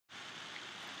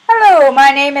Hello,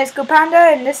 my name is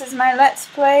Gopanda, and this is my Let's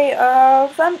Play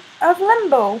of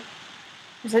Limbo.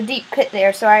 There's a deep pit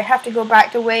there, so I have to go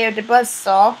back the way of the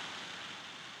buzzsaw.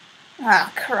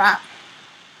 Ah, crap.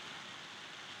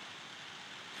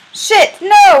 Shit,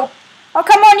 no! Oh,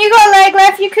 come on, you got a leg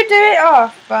left, you could do it.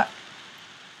 Oh, but...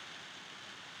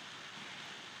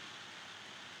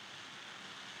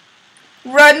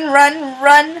 Run, run,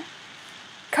 run!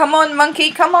 Come on,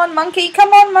 monkey, come on, monkey, come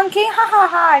on, monkey! Ha ha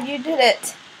ha, you did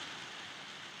it.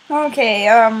 Okay,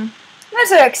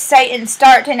 that's an exciting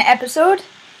start to an episode.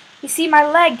 You see my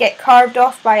leg get carved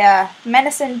off by a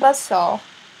menacing buzzsaw.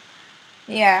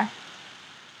 Yeah.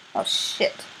 Oh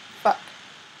shit. Fuck.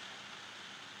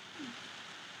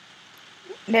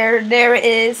 There it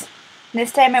is.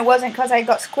 This time it wasn't because I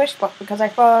got squished, but because I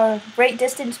fell a great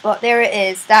distance, but there it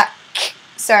is. That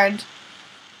sound.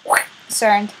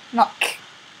 Sound. Not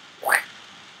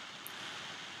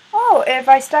Oh, if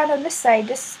I stand on this side,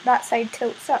 that side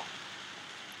tilts up.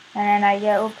 And then I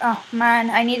go, oh man,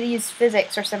 I need to use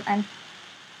physics or something.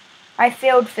 I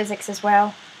failed physics as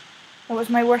well. It was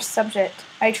my worst subject.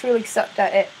 I truly sucked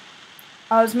at it.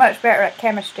 I was much better at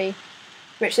chemistry,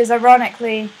 which is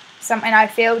ironically something I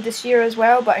failed this year as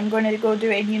well, but I'm going to go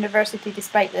do it in university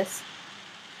despite this.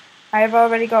 I have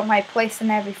already got my place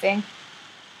and everything.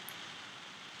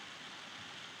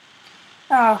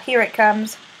 Oh, here it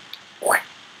comes.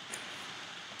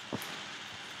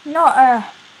 Not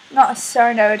a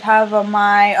sound I would have on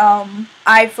my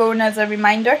iPhone as a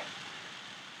reminder.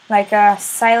 Like a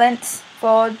silence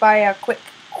followed by a quick.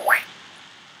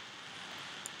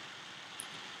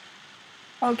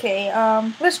 Okay,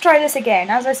 let's try this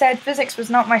again. As I said, physics was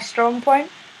not my strong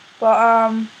point, but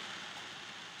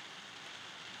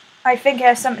I think it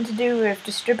has something to do with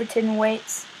distributing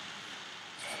weights.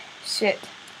 Shit.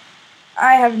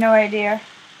 I have no idea.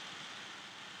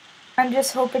 I'm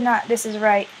just hoping that this is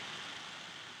right.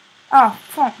 Oh,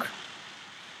 fuck.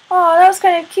 Oh, that was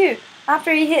kind of cute.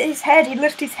 After he hit his head, he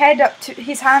lifted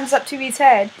his hands up to his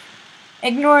head,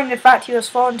 ignoring the fact he was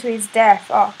falling to his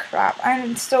death. Oh, crap.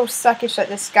 I'm so suckish at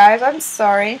this, guys. I'm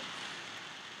sorry.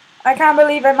 I can't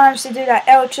believe I managed to do that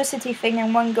electricity thing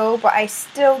in one go, but I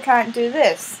still can't do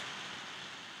this.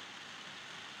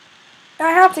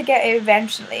 I have to get it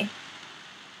eventually.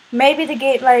 Maybe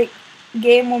the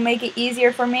game will make it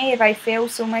easier for me if I fail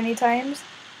so many times.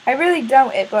 I really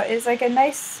doubt it, but it's like a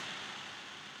nice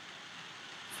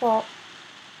thought.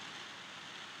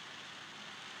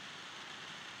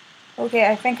 Okay,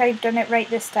 I think I've done it right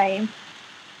this time.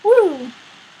 Woo!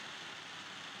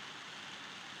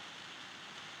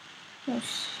 Oh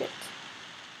shit.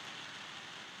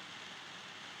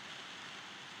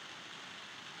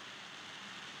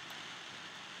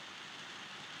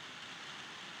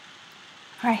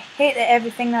 I hate that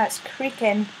everything that's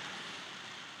creaking.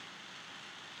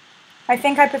 I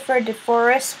think I preferred the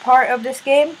forest part of this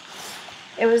game.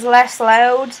 It was less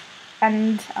loud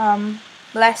and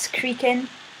less creaking,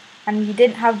 and you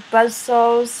didn't have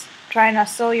buzzsaws trying to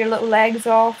saw your little legs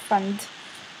off. And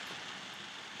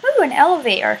ooh, an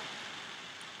elevator.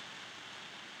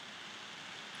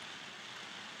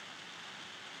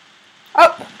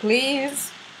 Up,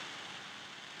 please.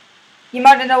 You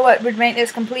might know what would make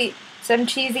this complete. Some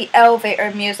cheesy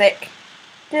elevator music.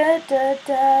 Da da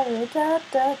da da da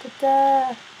da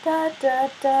da da da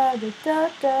da da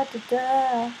da da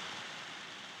da. Is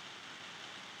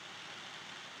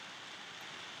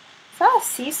that a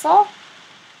seesaw?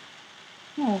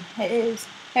 Oh, it is.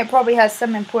 It probably has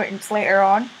some importance later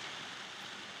on.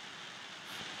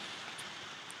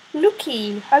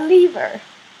 Looky, a lever.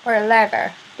 Or a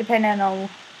lever, depending on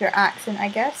your accent, I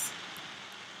guess.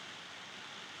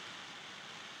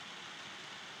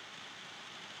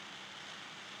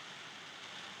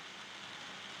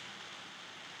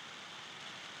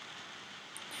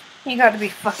 You gotta be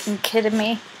fucking kidding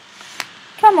me.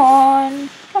 Come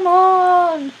on. Come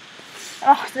on.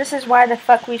 Oh, this is why the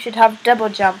fuck we should have double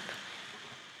jump.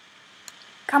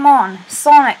 Come on.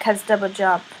 Sonic has double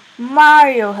jump.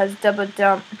 Mario has double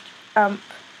jump.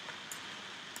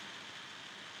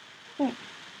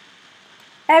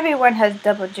 Everyone has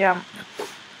double jump.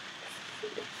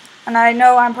 And I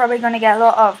know I'm probably going to get a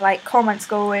lot of comments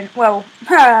going. Well,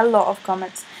 a lot of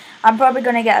comments. I'm probably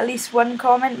going to get at least one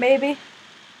comment maybe.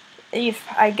 If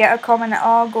I get a comment at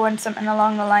all going something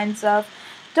along the lines of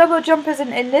double jump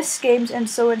isn't in this game and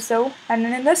so, and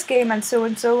in this game and so,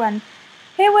 and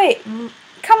hey wait,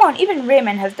 come on, even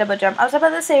Rayman has double jump. I was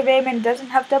about to say Rayman doesn't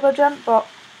have double jump, but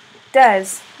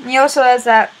does. And he also has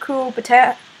that cool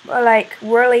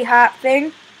whirly hat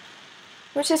thing,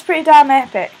 which is pretty damn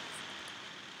epic.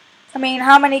 I mean,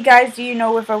 how many guys do you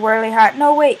know with a whirly hat?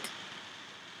 No, wait.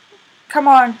 Come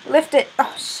on, lift it.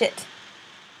 Oh, shit.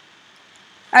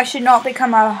 I should not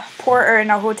become a porter in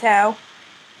a hotel.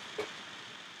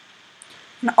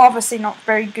 I'm obviously not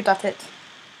very good at it.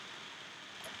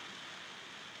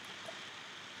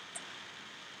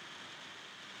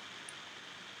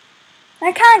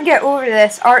 I can't get over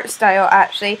this art style,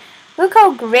 actually. Look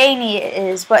how grainy it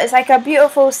is, but it's like a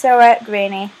beautiful silhouette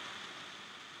grainy.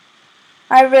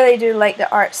 I really do like the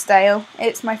art style.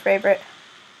 It's my favourite.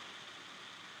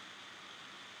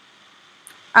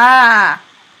 Ah!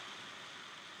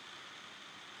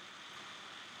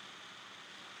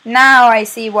 Now I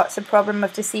see what's the problem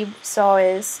of the seesaw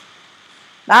is.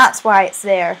 That's why it's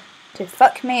there. To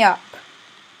fuck me up.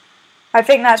 I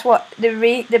think that's what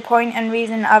the point and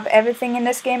reason of everything in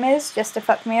this game is. Just to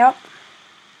fuck me up.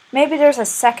 Maybe there's a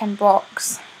second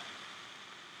box.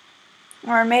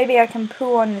 Or maybe I can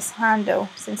pull on this handle,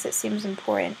 since it seems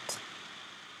important.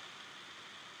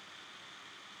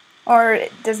 Or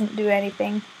it doesn't do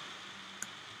anything.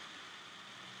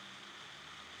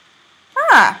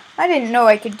 Ah! I didn't know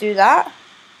I could do that.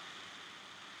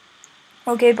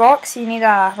 Okay, box, you need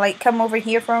to, come over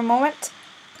here for a moment.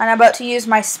 And I'm about to use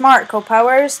my smartco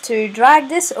powers to drag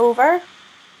this over.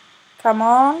 Come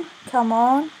on, come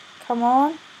on, come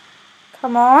on,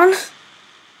 come on,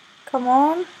 come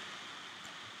on.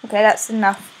 Okay, that's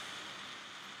enough.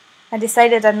 I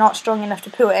decided I'm not strong enough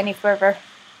to pull it any further.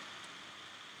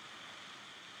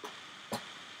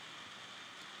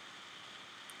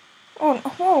 Oh,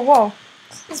 whoa, whoa.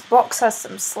 This box has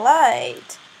some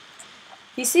slide.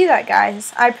 You see that,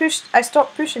 guys? I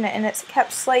stopped pushing it and it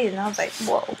kept sliding. I was like,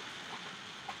 whoa.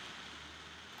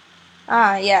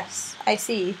 Ah, yes, I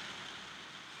see.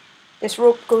 This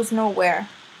rope goes nowhere.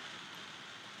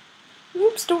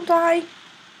 Oops, don't die.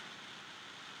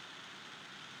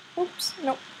 Oops,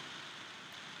 nope.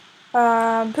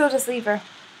 Pull this lever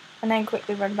and then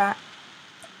quickly run back.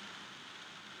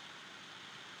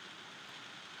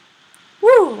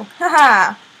 Woo!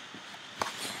 Haha!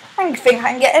 I think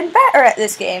I'm getting better at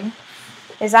this game.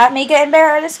 Is that me getting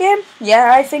better at this game?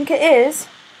 Yeah, I think it is.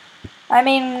 I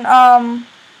mean,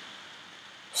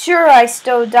 sure, I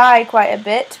still die quite a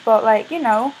bit, but I'm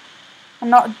not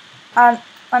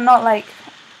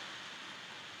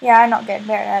yeah, I'm not getting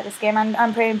better at this game.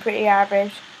 I'm playing pretty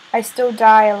average. I still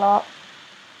die a lot.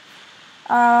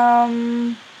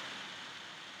 I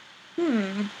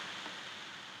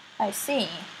see.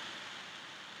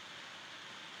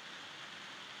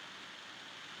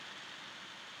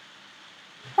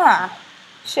 Huh.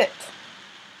 Shit.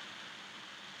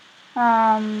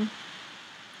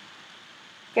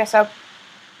 Guess I'll...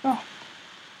 Oh.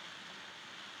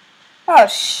 Oh,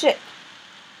 shit.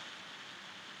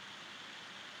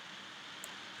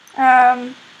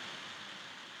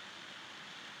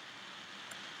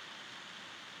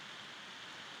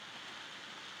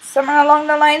 Somewhere along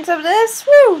the lines of this.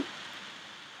 Woo!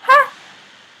 Ha!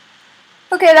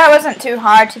 Okay, that wasn't too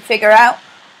hard to figure out.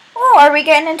 Oh, are we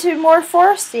getting into more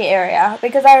foresty area?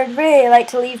 Because I would really like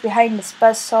to leave behind this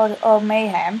buzzsaw of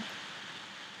mayhem.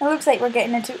 It looks like we're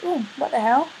getting into... Ooh, what the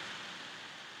hell?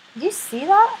 Did you see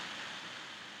that?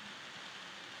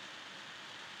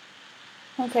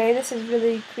 Okay, this is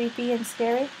really creepy and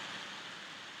scary.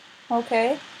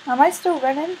 Okay, am I still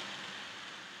running?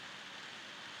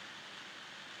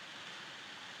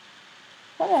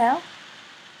 What the hell?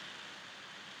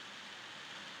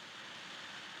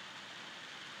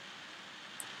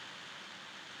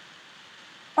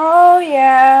 Oh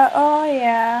yeah, oh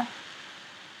yeah.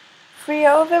 3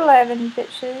 out of 11,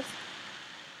 bitches.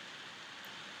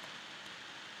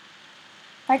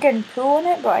 I can pull on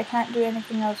it, but I can't do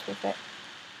anything else with it.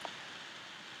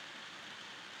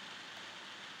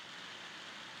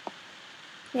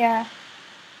 Yeah.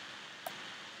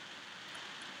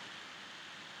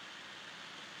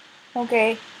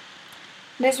 Okay.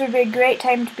 This would be a great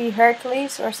time to be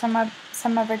Hercules or some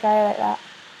other guy like that.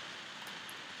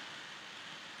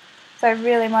 So I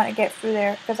really want to get through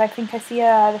there because I think I see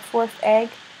the 4th egg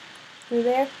through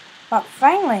there. But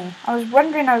finally, I was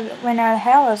wondering when the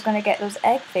hell I was going to get those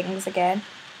egg things again.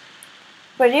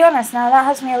 But to be honest, now that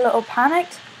has me a little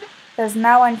panicked. Because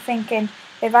now I'm thinking,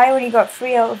 if I only got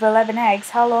 3 out of 11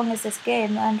 eggs, how long is this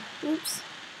game? And, oops.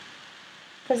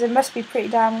 Because it must be pretty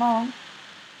damn long.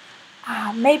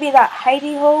 Ah, maybe that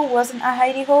hidey hole wasn't a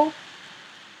hidey hole?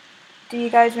 Do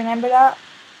you guys remember that?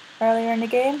 Earlier in the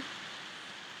game?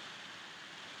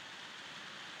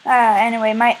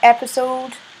 Anyway, my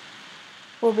episode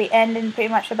will be ending pretty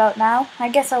much about now. I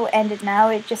guess I'll end it now.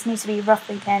 It just needs to be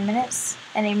roughly 10 minutes.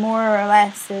 Any more or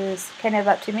less is kind of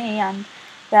up to me. And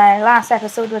the last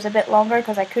episode was a bit longer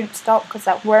because I couldn't stop because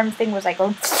that worm thing was like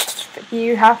going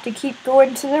you have to keep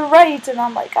going to the right, and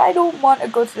I'm like, I don't want to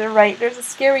go to the right. There's a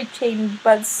scary chain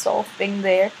buzzsaw thing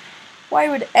there. Why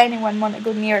would anyone want to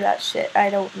go near that shit? I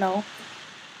don't know.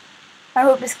 I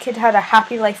hope this kid had a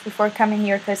happy life before coming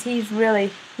here, because he's really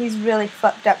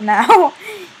fucked up now.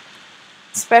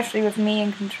 Especially with me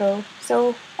in control.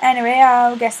 So anyway,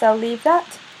 I guess I'll leave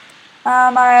that.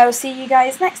 I'll see you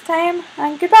guys next time,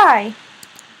 and goodbye.